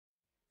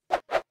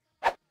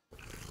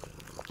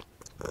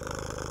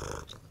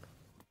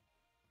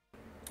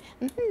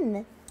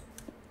Mm-hmm.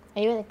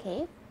 Are you in the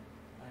cave?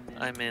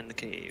 I'm in the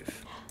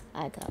cave.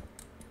 I go.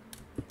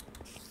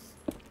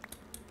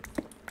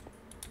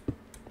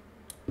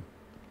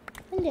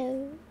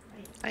 Hello.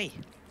 Hi.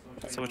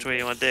 So which way do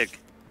you want to dig?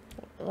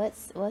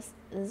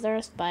 Is there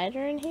a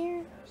spider in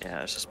here? Yeah,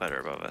 there's a spider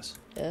above us.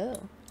 Oh,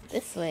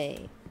 this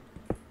way.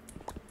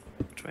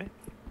 Which way?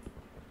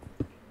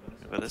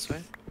 We'll go this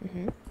way?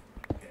 Mm-hmm.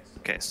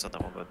 Okay, so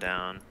then we'll go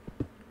down.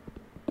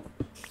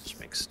 Just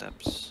make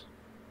steps.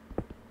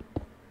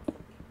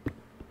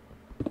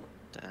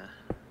 Da,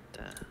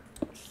 da,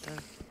 da,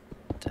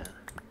 da,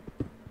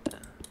 da,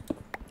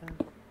 da,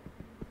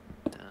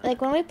 da.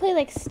 Like when we play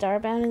like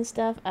Starbound and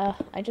stuff,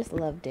 I just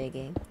love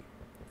digging.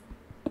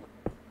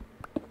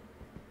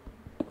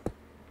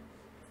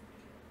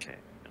 Okay.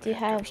 Do you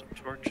have some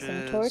torches?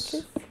 some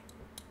torches?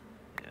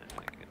 Yeah,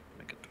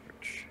 make a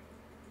torch.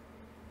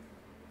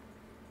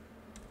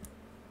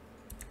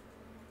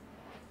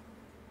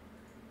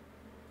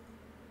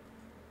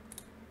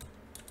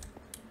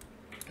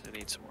 I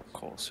need some more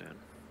coal soon.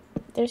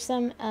 There's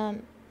some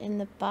in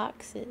the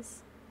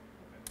boxes.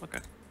 Okay.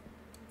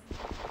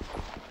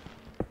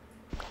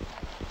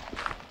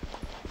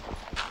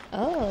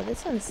 Oh,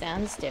 this one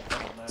sounds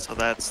different. So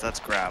that's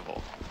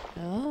gravel.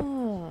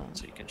 Oh.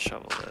 So you can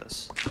shovel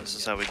this. This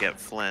is how we get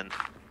flint.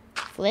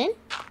 Flint?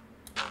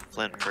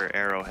 Flint for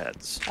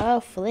arrowheads. Oh,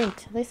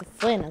 Flint. At least a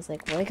Flint. I was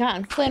like, what we got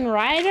in Flynn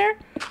Rider?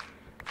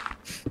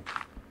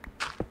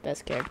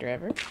 Best character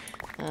ever.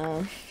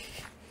 Okay,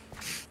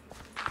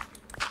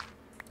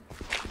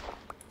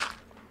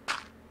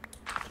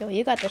 well,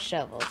 you got the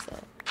shovel, so.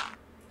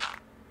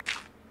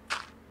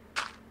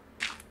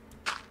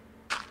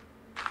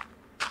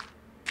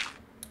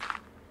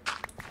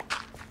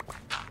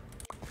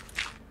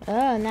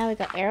 Oh, now we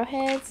got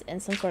arrowheads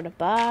and some sort of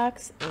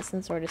box and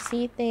some sort of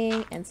sea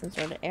thing and some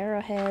sort of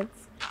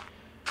arrowheads.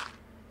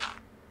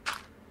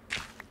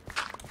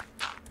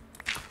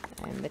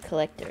 And the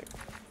collector.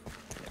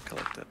 Yeah,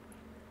 collect it.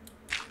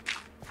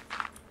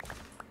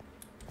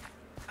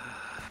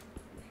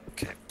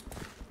 Okay.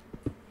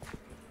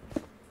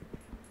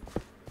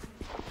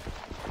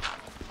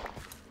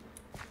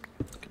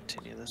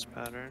 Continue this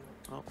pattern.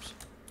 Oops.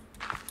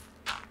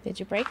 Did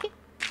you break it?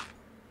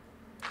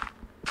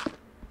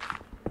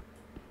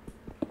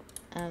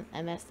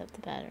 I messed up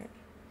the pattern.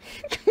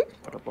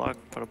 Put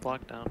a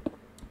block down.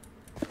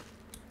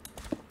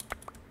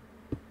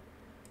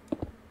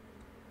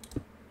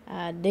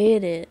 I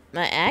did it.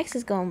 My axe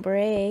is gonna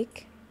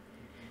break.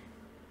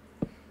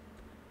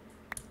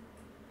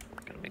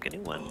 Gonna make a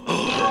new one.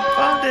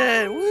 Found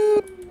it!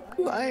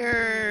 Woo!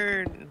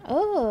 Iron!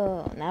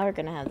 Oh, now we're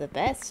gonna have the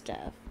best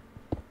stuff.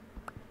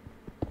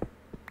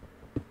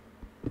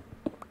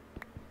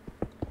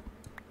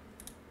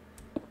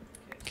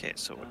 Okay,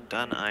 so we're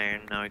done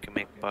iron. Now we can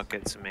make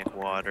buckets and make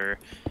water.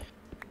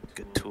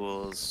 Good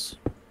tools.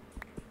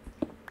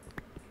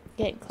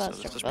 Getting So this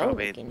is claustrophobic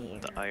probably in here.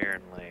 the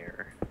iron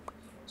layer.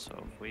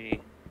 So if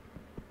we...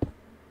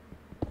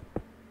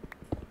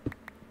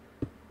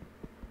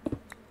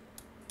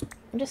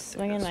 I'm just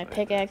swinging my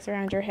pickaxe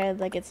around your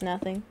head like it's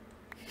nothing.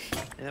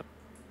 Yep.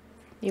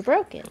 You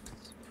broke it.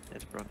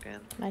 It's broken.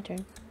 My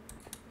turn.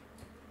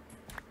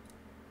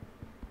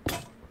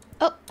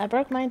 Oh, I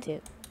broke mine too.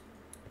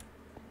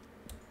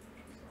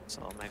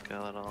 So I'll make a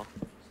little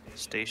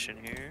station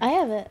here. I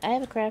have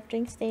a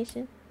crafting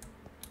station.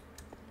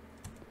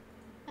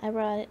 I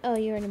brought it. Oh,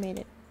 you already made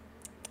it.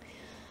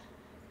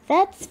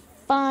 That's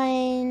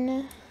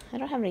fine. I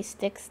don't have any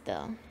sticks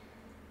though.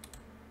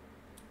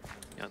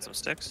 You want some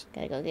sticks?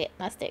 Gotta go get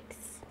my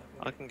sticks.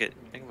 I can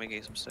make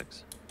you some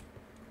sticks.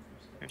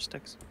 Here's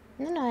sticks.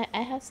 No,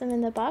 I have some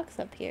in the box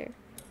up here.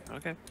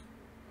 Okay.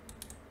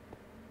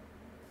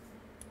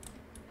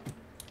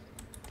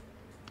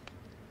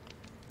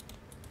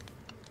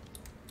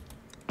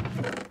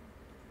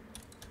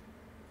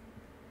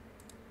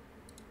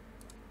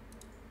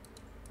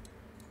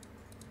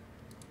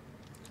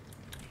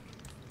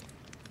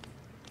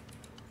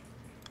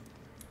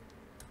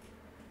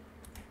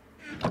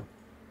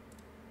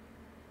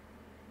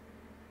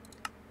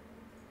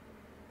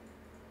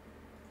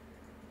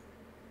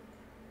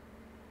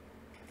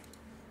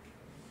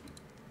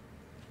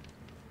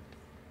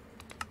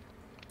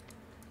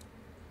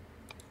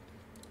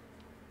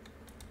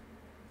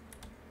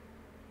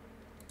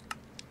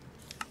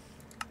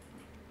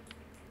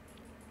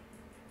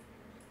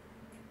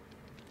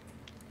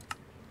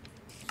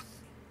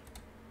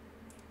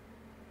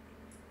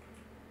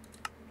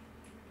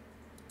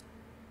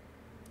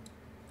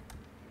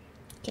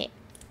 Okay.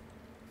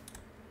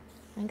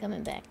 I'm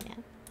coming back now.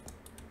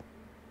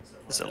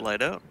 Is it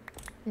light out?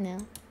 No,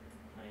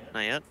 Not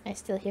yet? I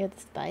still hear the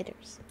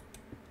spiders.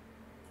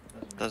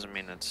 Doesn't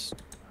mean it's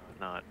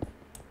not.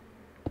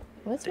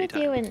 What's with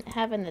Daytime. you and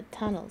having the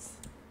tunnels?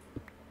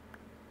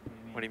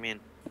 What do you mean?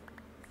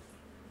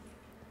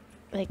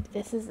 Like,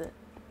 this is a...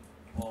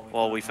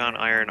 Well, we found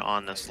iron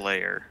on this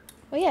layer.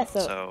 Oh yeah,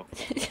 so...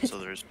 So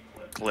there's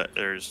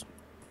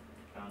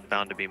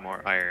bound to be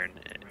more iron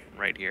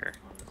right here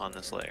on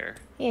this layer.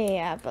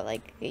 Yeah, but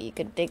like you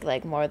could dig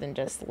like more than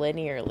just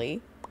linearly.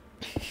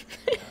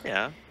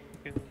 Yeah,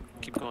 you can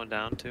keep going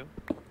down too.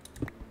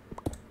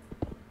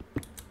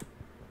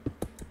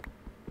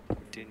 You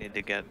do need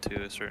to get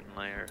to a certain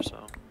layer,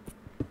 so.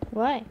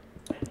 Why?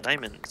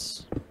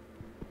 Diamonds.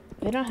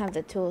 We don't have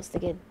the tools to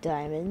get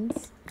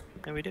diamonds.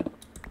 Yeah, we do.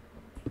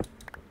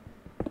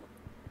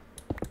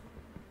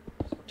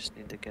 Just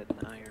need to get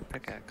an iron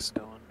pickaxe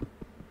going.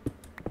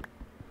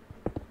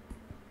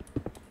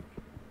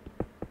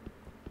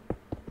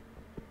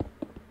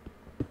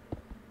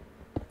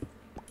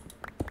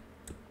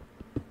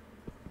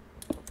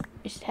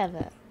 We should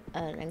have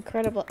an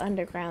incredible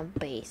underground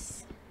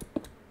base.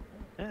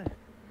 Yeah.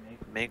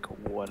 Make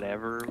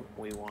whatever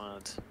we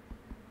want.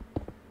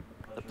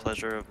 The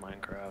pleasure of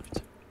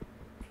Minecraft.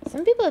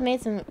 Some people have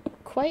made some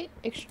quite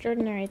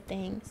extraordinary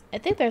things. I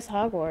think there's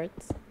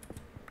Hogwarts.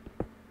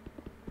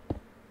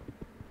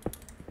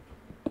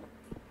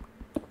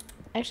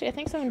 Actually, I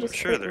think someone just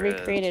Sure there is.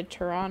 recreated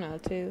Toronto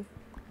too.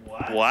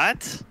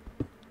 What?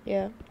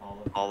 Yeah.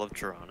 All of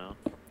Toronto.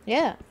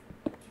 Yeah.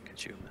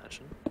 Could you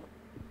imagine?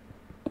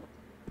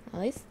 At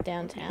least It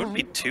downtown. wouldn't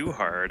be too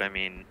hard. I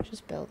mean,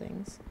 Just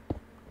buildings.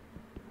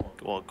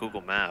 well,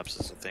 Google Maps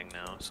is a thing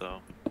now, so.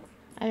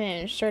 I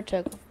mean, it sure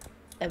took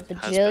a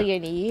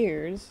bajillion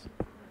years.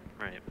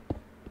 Right.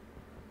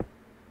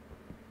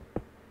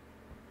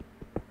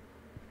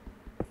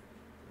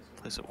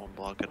 Place it one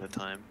block at a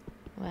time.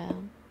 Wow.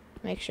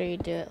 Make sure you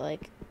do it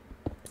like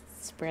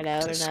spread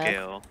out To enough.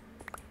 scale.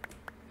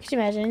 Could you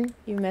imagine?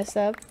 You mess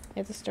up, you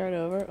have to start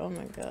over. Oh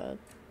my god.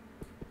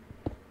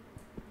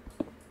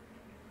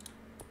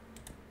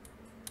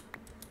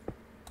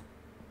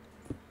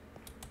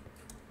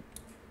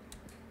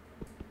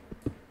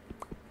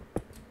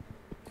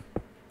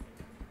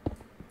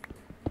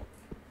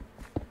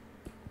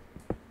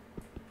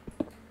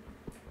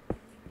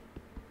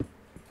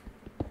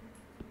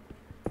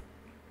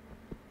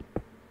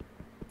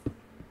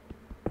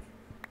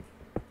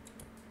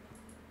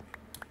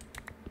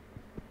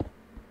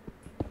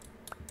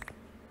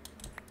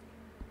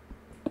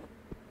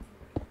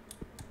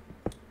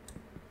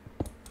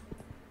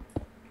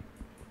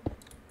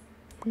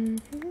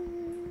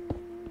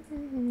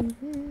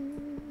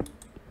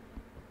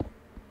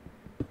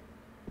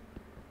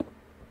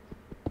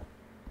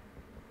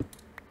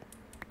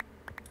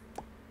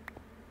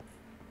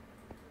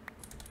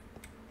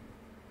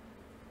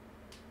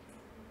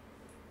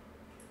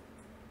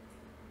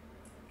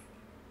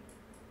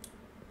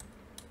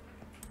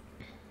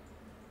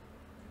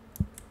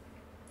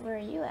 Where are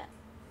you at?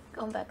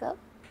 Going back up?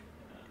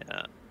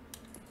 Yeah.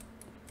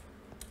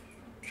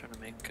 Trying to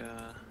make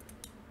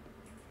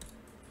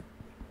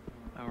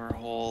our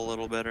hole a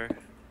little better.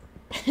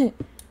 A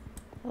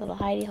little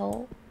hidey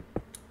hole.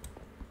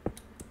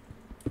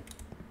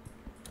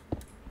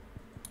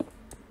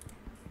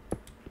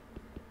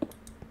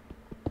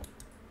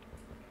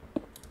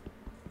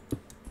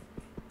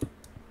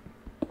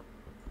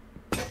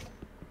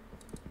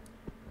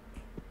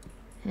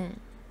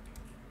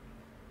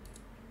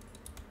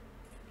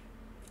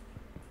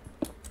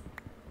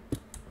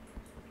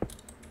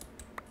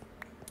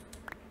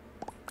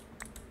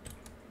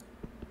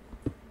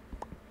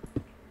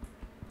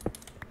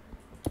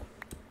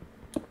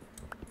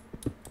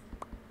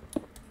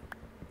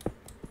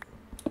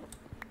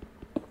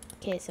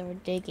 Okay, so we're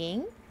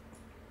digging.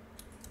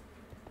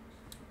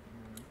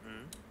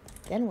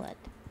 Then what?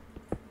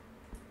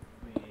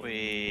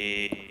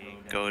 We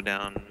go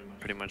down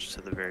pretty much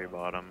to the very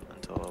bottom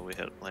until we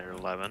hit layer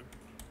 11.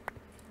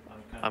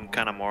 I'm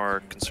kind of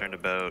more concerned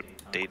about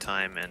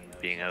daytime and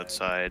being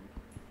outside,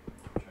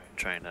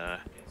 trying to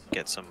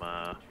get some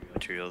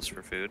materials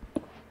for food.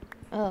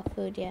 Oh,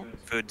 food, yeah.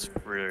 Food's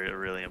really,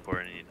 really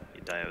important.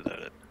 You die without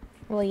it.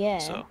 Well, yeah.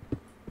 So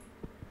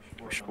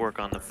we should work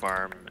on the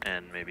farm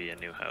and maybe a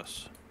new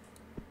house.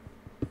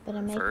 But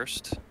I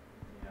First,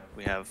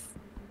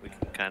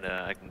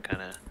 I can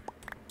kind of,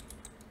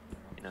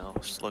 you know,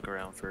 just look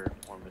around for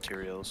more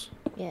materials.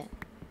 Yeah.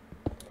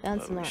 Found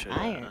But some we more should,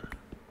 iron.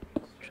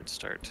 Should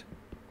start.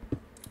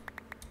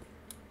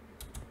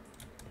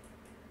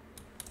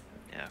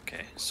 Yeah,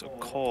 okay. So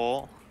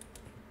coal.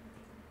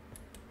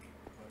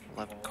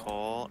 Left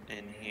coal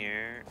in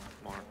here.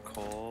 More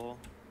coal.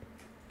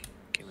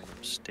 Give me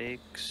some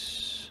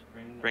steaks.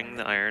 Bring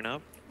the iron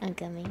up. I'm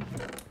coming.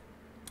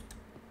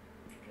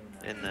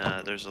 And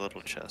there's a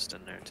little chest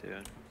in there too.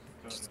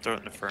 Just throw it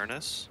in the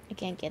furnace. I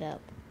can't get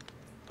up.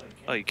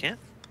 Oh, you can't?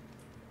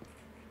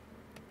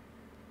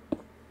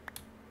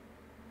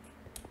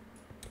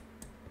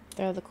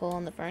 Throw the coal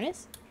in the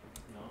furnace?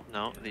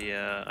 No, the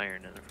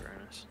iron in the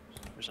furnace.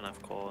 There's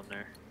enough coal in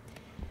there.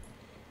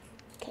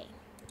 Okay.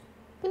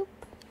 Boop.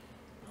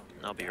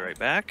 I'll be right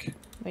back.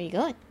 Where you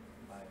going?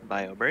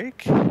 Bio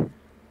break.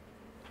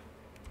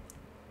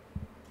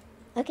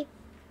 Okay.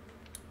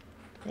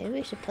 Maybe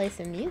we should play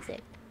some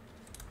music.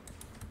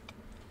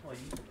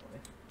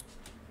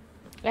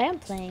 I am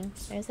playing.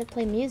 I said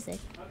play music.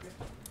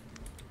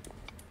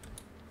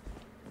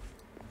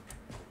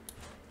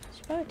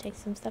 Should probably take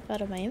some stuff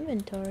out of my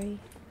inventory.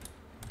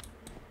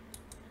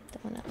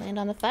 Don't want to land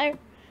on the fire.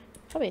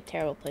 Probably a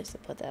terrible place to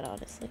put that,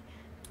 honestly.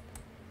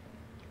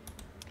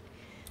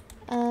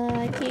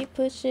 I keep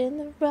pushing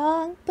the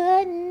wrong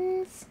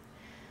buttons.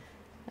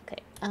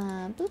 Okay,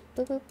 boop,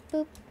 boop, boop,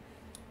 boop.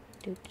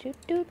 Doop, doop,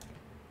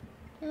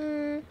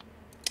 doop.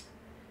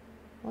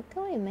 What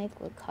can we make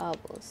with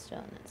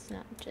cobblestone that's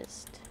not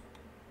just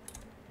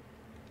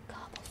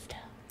cobblestone?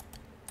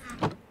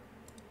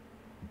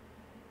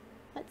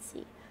 Let's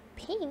see.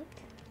 Pink?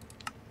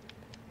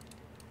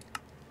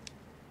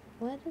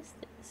 What is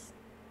this?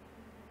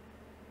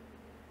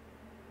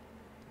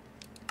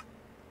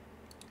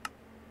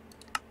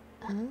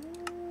 Oh.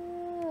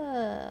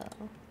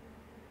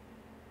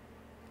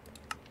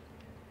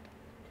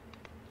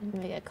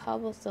 Make a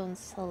cobblestone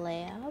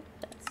slab.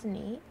 That's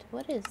neat.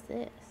 What is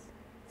this?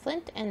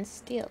 Flint and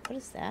steel. What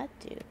does that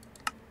do?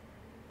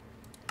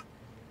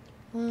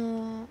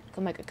 I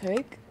can make a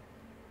cake.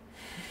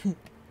 I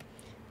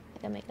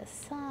can make a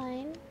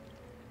sign.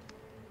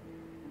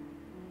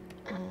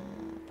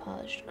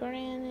 Polished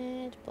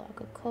granite, block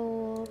of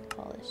coal,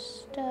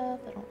 polished stuff.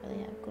 I don't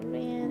really have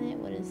granite.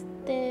 What is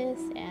this?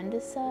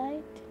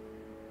 Andesite.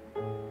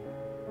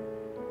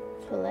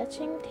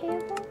 Fletching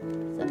table?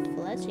 It's a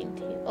fletching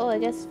table. Oh, I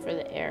guess for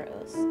the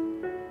arrows.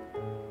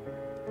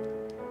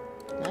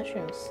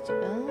 Mushrooms.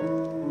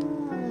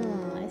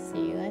 Oh, I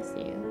see you. I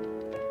see you.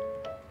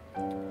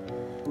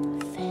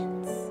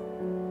 Fence.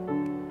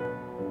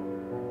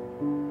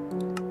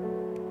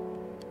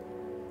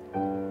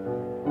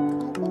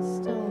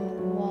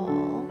 Cobblestone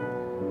wall.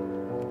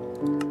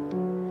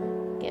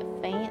 Get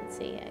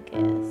fancy, I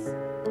guess.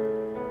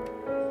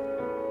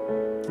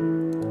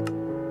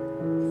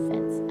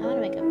 Fence. I want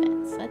to make a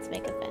fence. Let's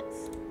make a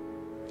fence.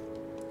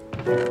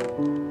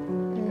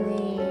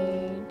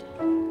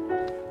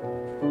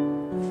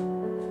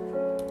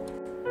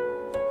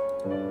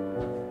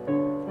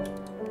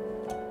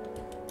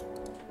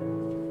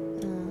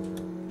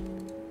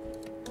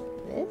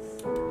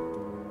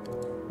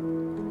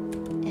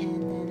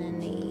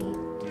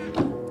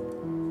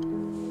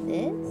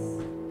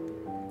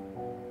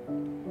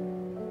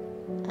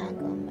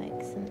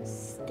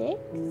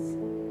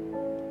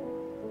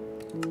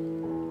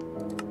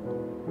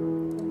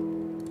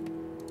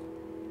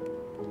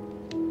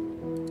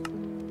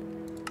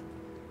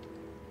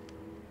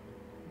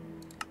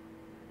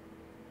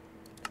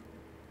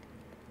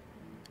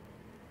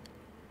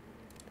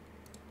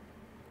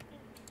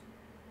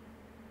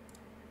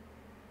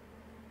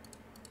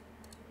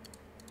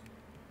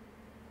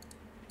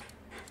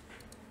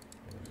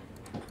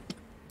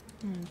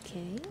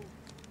 Okay.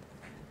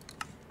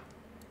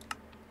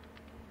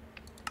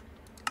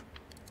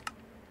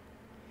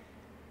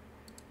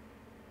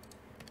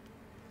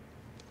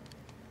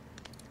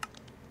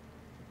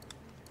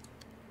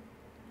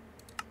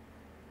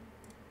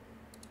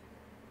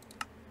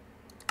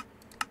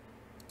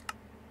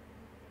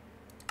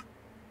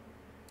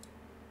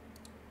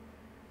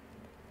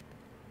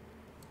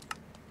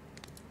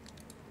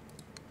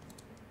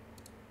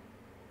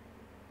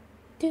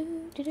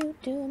 Do do do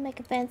do,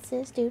 making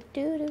fences. Do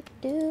do do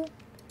do.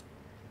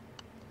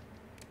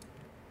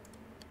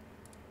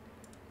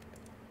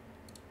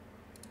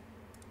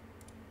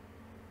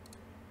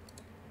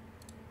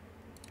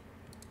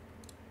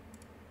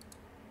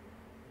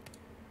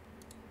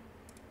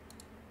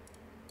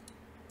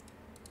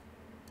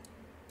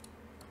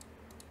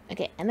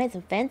 Okay, I made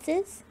some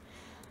fences.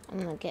 I'm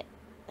gonna get.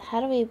 How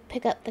do we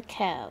pick up the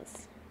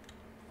cows?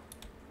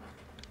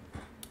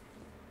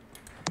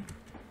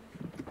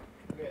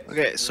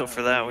 Okay, so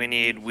for that we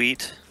need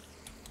wheat,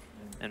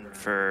 and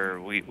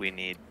for wheat we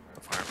need a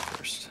farm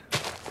first.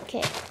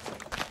 Okay.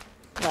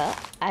 Well,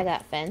 I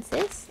got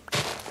fences.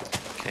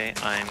 Okay,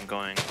 I'm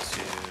going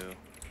to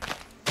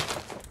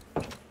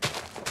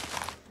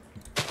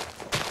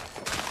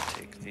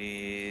take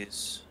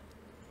these.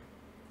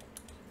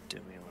 Do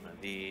me one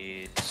of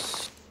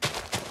these.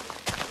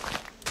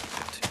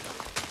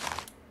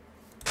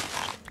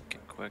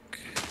 Get quick.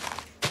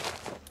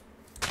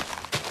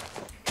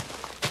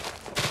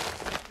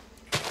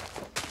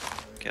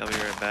 Okay, I'll be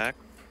right back.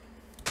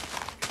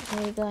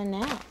 Where are you going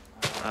now?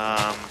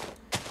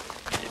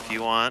 If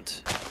you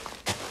want.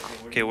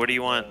 Okay, where do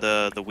you want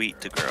the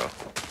wheat to grow?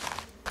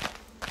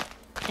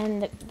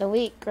 And the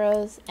wheat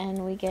grows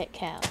and we get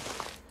cows.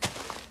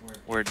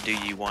 Where do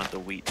you want the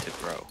wheat to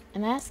grow?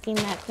 I'm asking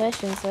that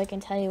question so I can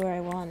tell you where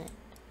I want it.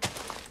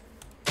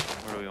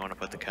 Where do we want to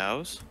put the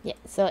cows? Yeah,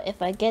 so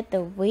if I get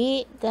the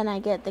wheat, then I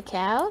get the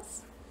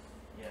cows?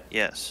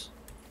 Yes.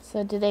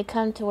 So do they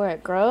come to where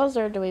it grows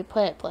or do we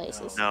put it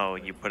places? No,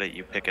 you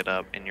pick it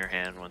up in your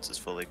hand once it's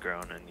fully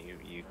grown and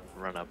you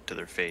run up to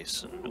their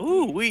face and,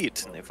 ooh,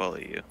 wheat, and they follow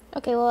you.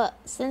 Okay, well,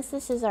 since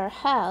this is our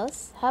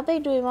house, how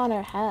big do we want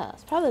our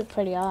house? Probably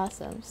pretty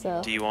awesome,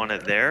 so. Do you want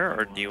it there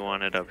or do you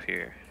want it up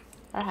here?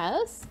 Our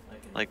house?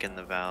 Like in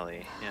the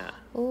valley, yeah.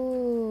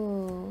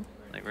 Ooh.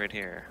 Like right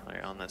here,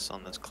 like on this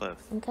cliff.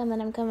 I'm coming.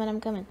 We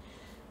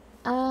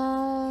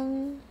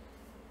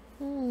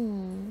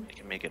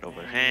can make it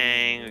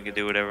overhang, we could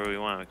do whatever we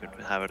want. We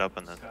could have it up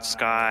in the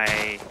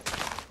sky.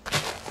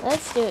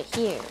 Let's do it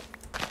here.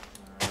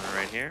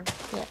 right here?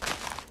 Yeah.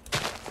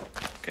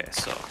 Okay,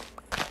 so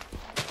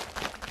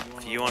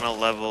if you want to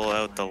level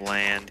out the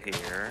land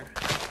here.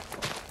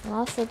 I'm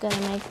also gonna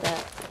make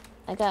that.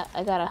 I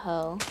got a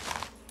hoe.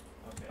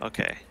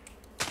 Okay.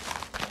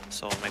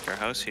 So we'll make our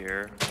house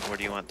here. Where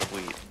do you want the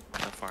wheat, the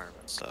farm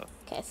and stuff?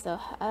 Okay, so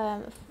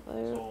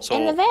So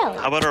in the valley.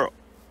 how about our?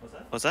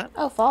 What's that?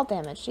 Oh, fall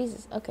damage.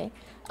 Jesus. Okay.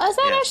 Oh, is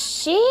that a Yes.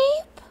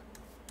 sheep?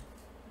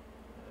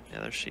 Yeah,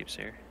 there's sheeps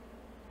here.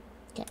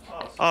 Okay.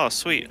 Oh,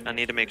 sweet. I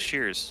need to make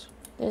shears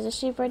There's a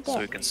sheep right so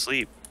there. we can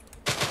sleep.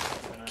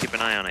 Keep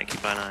an eye on it.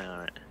 Keep an eye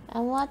on it.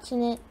 I'm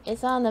watching it.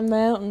 It's on the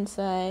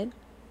mountainside.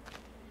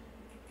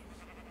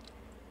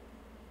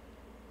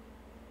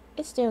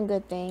 It's doing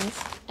good things.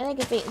 I think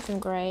it's eating some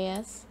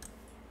grass.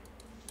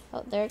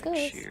 Oh, there it goes.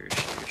 Shears,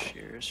 shears,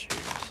 shears, shears.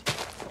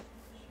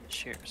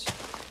 Shears.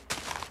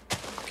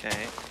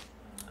 Okay.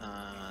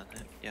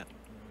 Yeah.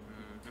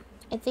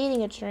 It's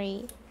eating a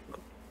tree.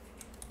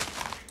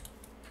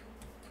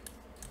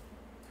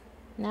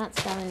 Now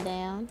it's coming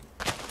down.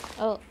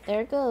 Oh,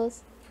 there it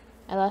goes.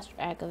 I lost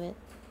track of it.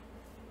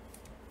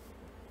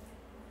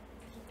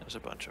 There's a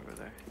bunch over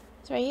there.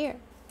 It's right here.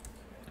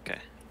 Okay.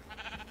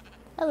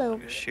 Hello,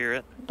 Shear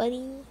it.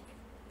 buddy.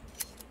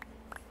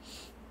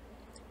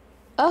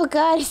 Oh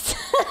god, he's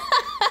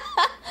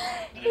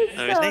No,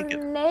 he's so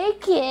naked.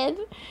 naked.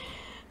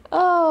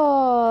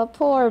 Oh,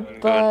 poor Go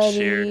and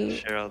buddy.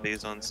 share all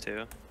these ones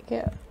too.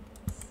 Yeah.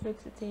 Switch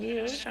it to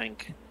you.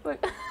 Shank.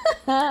 Look,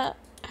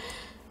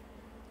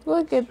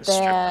 Look at Just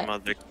strip that. them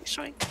of their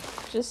shank.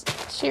 Just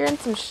shearing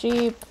some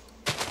sheep.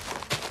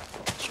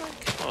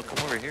 Shank. Oh,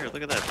 come over here.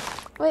 Look at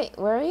that. Wait,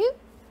 where are you?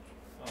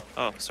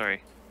 Oh,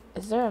 sorry.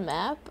 Is there a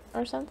map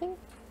or something?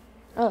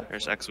 Oh,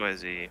 There's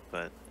XYZ,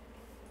 but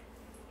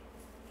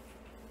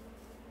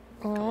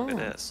wow. look at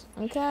this.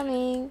 I'm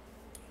coming.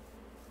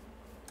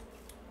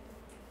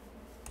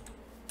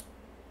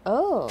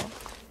 Oh,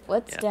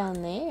 what's Yeah.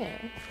 down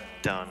there?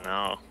 Don't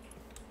know.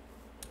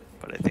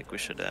 But I think we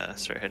should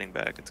start heading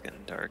back. It's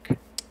getting dark.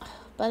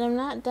 But I'm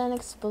not done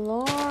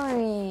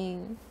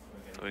exploring.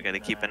 So we gotta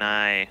keep an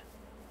eye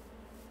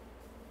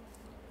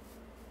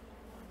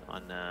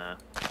on I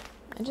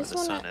where just the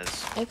want sun to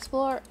is.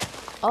 explore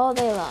all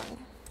day long.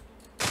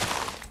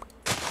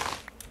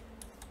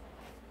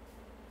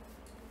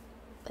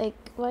 Like,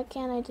 why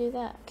can't I do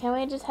that? Can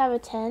we just have a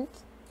tent?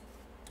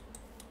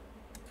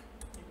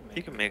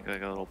 You can make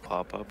like a little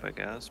pop-up, I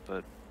guess,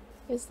 but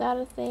Is that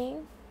a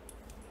thing?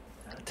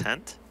 a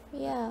tent?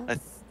 Yeah. I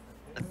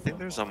think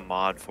there's a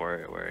mod for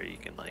it where you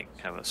can like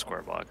have a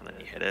square block and then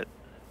you hit it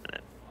and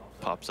it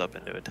pops up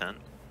into a tent.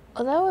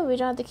 Well, that way we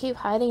don't have to keep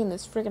hiding in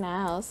this freaking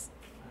house.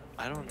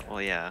 I don't know.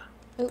 Well, yeah.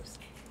 Oops.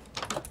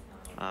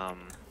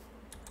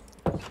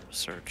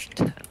 Search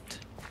tent.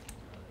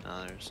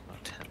 No, there's no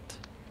tent.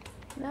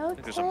 No I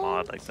think there's a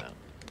mod like that.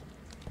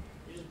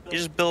 You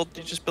just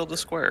build a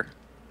square.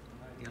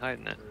 You hide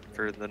in it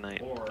for the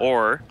night,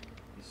 or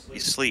you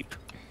sleep.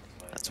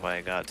 That's why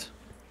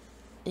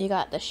You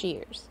got the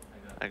shears.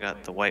 I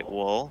got the white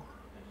wool.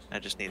 I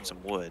just need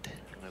some wood.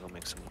 I'm gonna go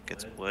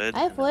get some wood. I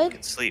have and then we wood.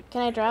 can sleep.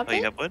 Can I drop Oh, it?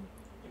 you have wood?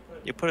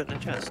 You put it in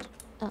the chest.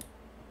 Oh.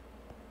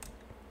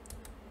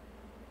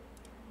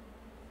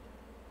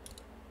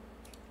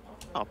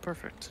 Oh,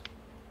 perfect.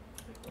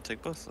 I'll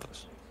take both of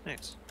those.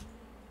 Thanks.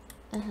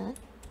 Uh-huh.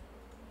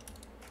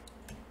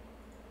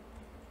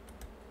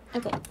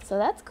 Okay, so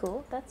that's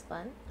cool. That's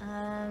fun.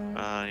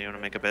 You wanna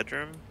make a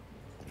bedroom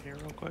in here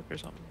real quick or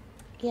something?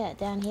 Yeah,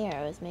 down here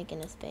I was making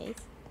a space.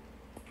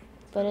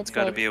 But It's it's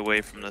got to like be away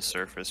from the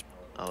surface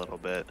a little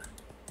bit,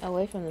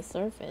 away from the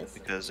surface.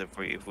 because if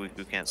we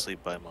can't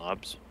sleep by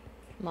mobs,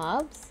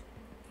 Mobs?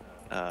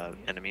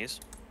 enemies.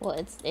 Well,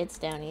 it's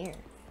down here.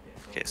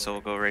 Okay, so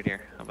we'll go right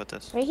here. How about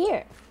this? Right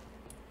here.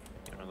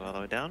 You wanna go all the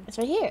way down? It's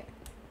right here.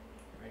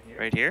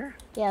 Right here?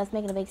 Yeah, I was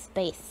making a big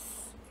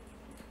space.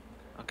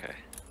 Okay.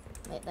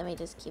 Wait, let me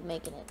just keep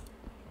making it.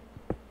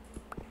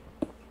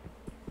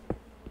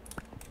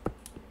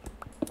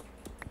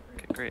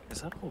 Okay, great.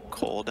 Is that whole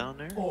coal down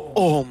there?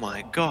 Oh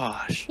my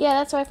gosh! Yeah,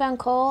 that's where I found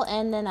coal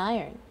and then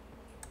iron.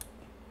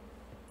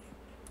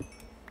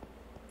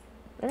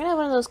 We're gonna have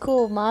one of those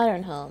cool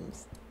modern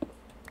homes.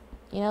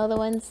 You know, the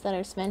ones that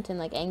are cement and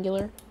like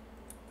angular?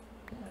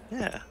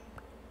 Yeah.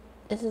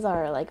 This is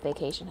our like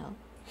vacation home.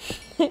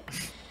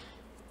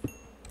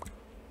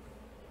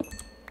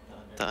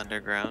 The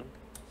underground.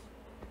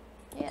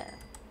 Yeah.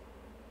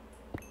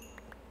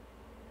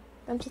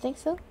 Don't you think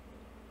so?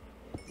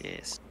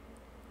 Yes.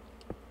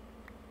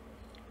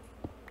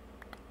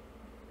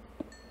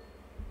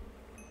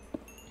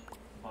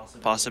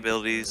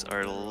 Possibilities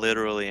are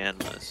literally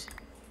endless.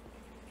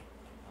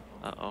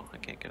 Uh-oh, I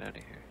can't get out of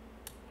here.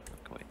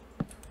 Wait.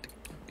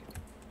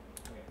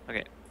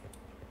 Okay.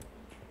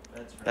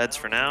 That's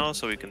for now,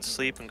 so we can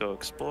sleep and go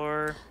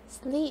explore.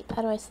 Sleep.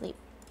 How do I sleep?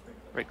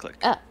 Right click.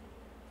 Ah.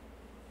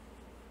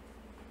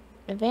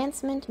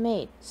 Advancement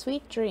made.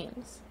 Sweet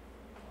dreams.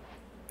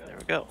 There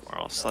we go. We're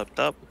all slept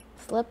up.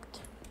 Slipped.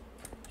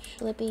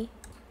 Schlippy.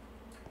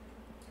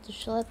 To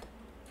schlip.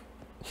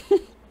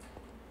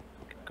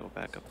 Go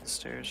back up the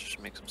stairs. Just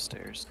make some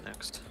stairs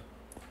next.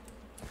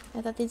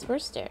 I thought these were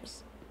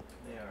stairs.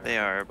 They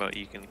are, but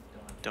you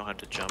don't have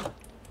to jump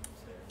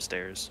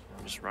stairs.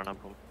 Just run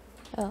up them.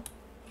 Oh.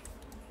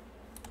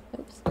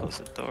 Oops. Close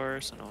the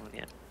door so no one.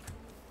 Yeah.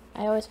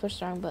 I always push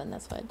the wrong button,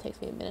 that's why it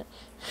takes me a minute.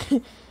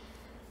 I'm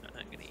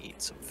gonna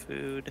eat some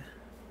food.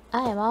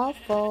 I am all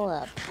full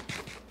up.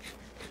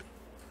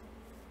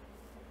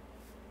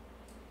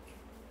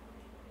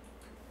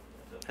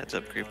 Heads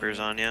up, creepers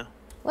on you.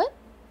 What?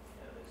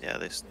 Yeah,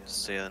 they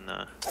stay in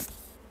the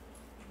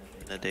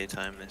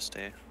daytime. They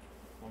stay.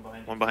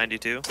 One behind you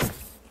too.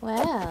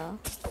 Wow.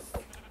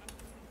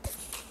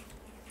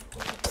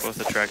 Both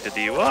attracted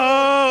to you.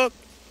 Whoa!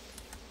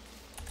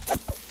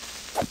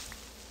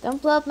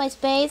 Don't blow up my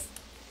space.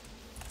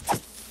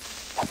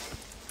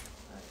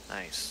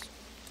 Nice.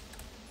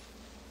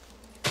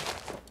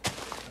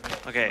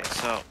 Okay,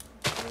 so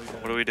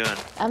what are we doing?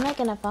 I'm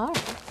making a farm.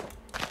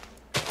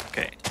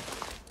 Okay.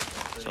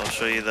 So I'll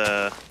show you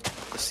the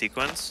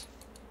sequence.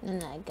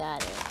 And I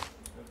got it.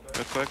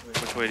 Real quick.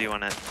 Which way do you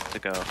want it to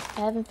go?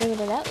 I haven't figured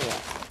it out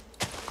yet.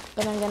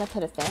 But I'm gonna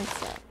put a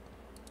fence up.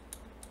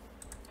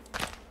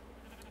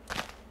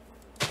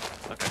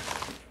 Okay.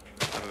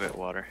 I'll go get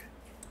water.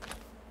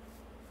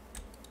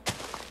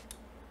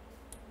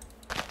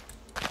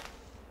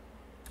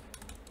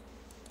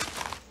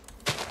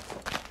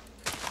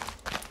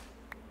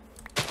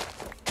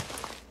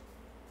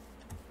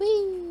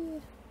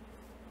 Whee!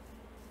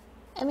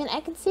 I mean,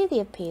 I can see the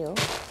appeal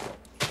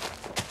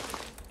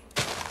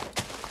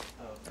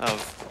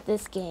Of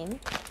this game.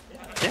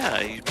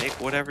 yeah, you make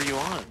whatever you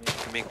want. You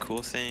can make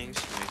cool things.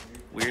 You make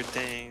weird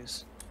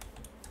things.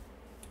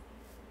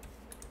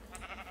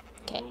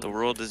 Okay. The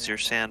world is your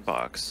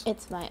sandbox.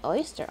 It's my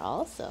oyster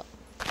also.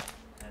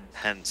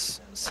 Hence,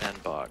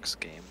 sandbox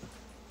game.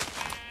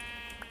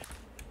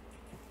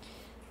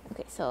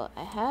 Okay, so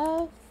I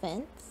have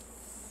fence.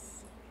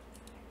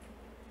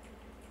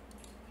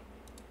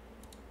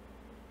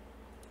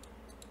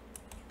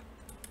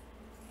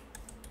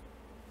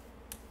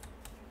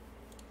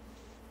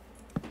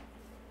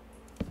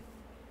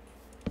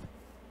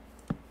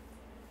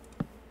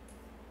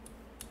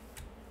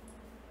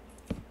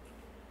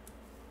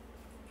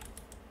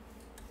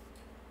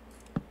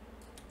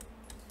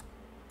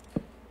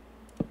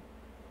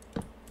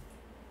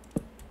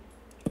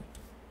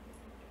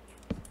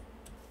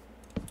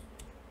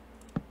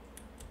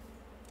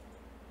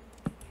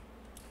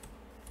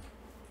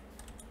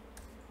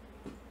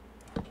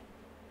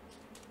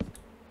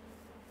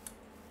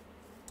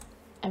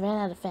 I ran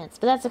out of fence,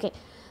 but that's okay.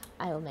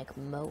 I will make a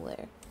mower.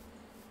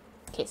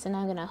 Okay, so now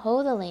I'm gonna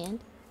hoe the land.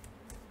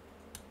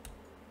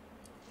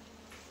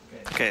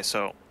 Okay,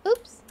 so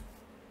Oops.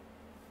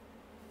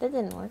 That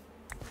didn't work.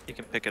 you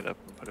can pick it up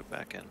and put it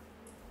back in.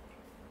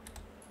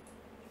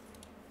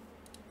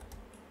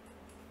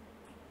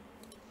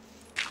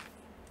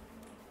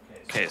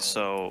 Okay,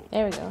 so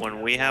There we go.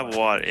 when we have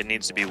water, it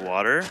needs to be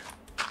water.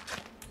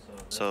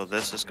 So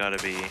this has got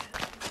to be,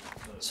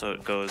 so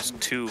it goes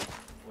two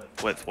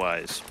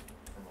widthwise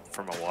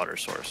from a water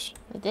source.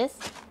 Like this?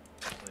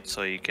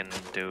 So you can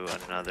do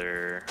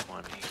another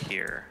one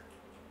here.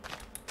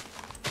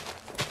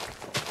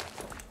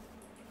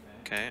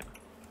 Okay.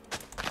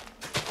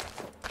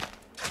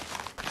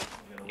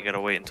 You gotta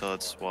wait until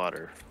it's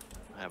water.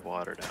 I have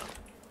water down.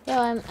 Yo,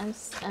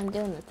 I'm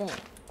doing the thing.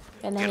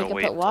 And then You we gotta can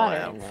wait put until I water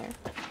have in there.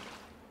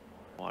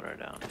 water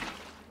down,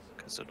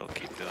 because it'll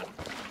keep doing.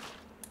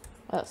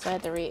 Oh, so I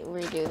have to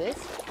redo this?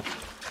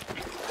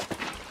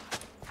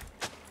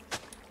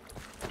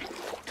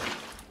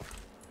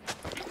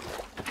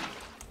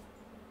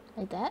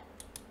 Like that?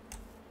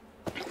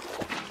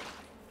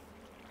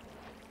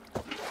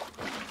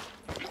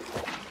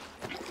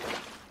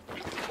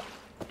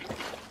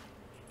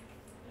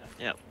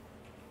 Yep.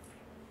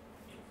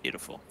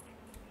 Beautiful.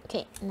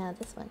 Okay, now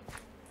this one.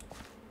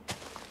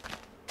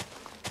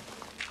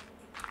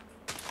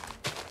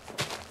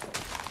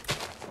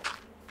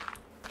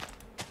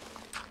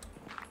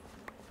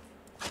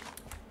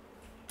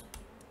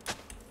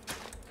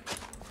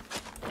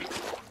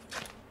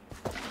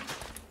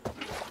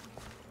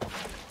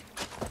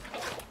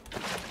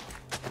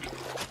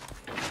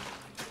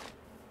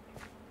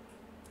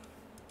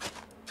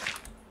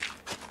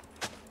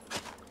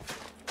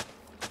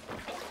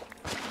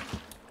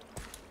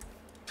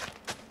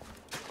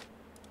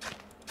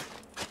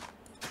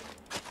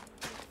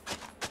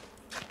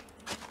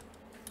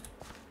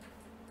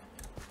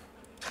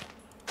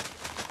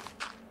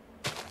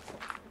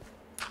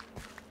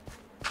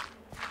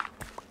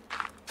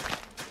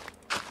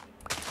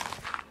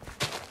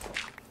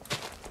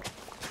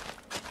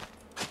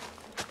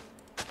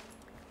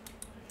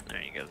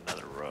 There you get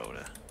another row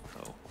to.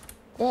 Oh.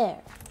 There.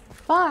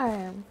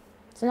 Farm.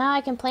 So now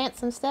I can plant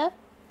some stuff?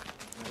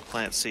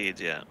 Plant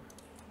seeds, yeah.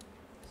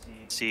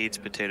 Seeds,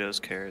 potatoes,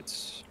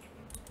 carrots.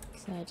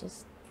 So I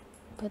just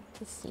put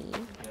the seed.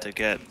 To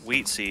get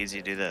wheat seeds,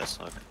 you do this.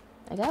 Look.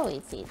 I got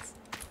wheat seeds.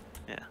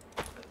 Yeah.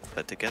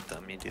 But to get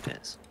them, you do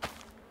this.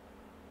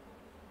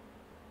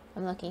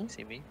 I'm looking. You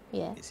see me?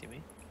 Yeah. You see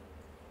me?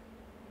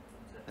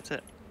 That's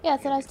it. Yeah,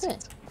 that's You what I was get doing.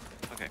 seeds.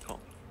 Okay, cool.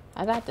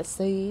 I got the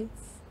seeds.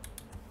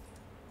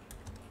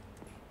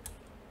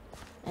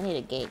 I need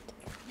a gate.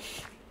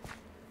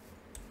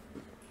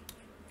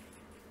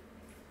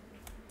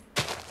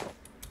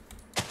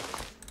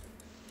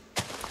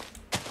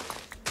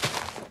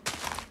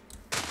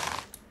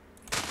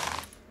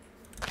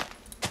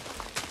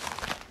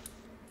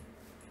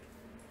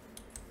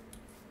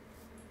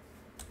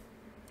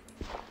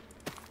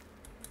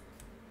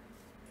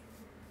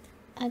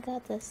 I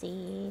got the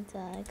seeds,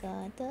 I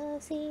got the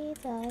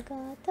seeds, I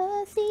got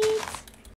the seeds.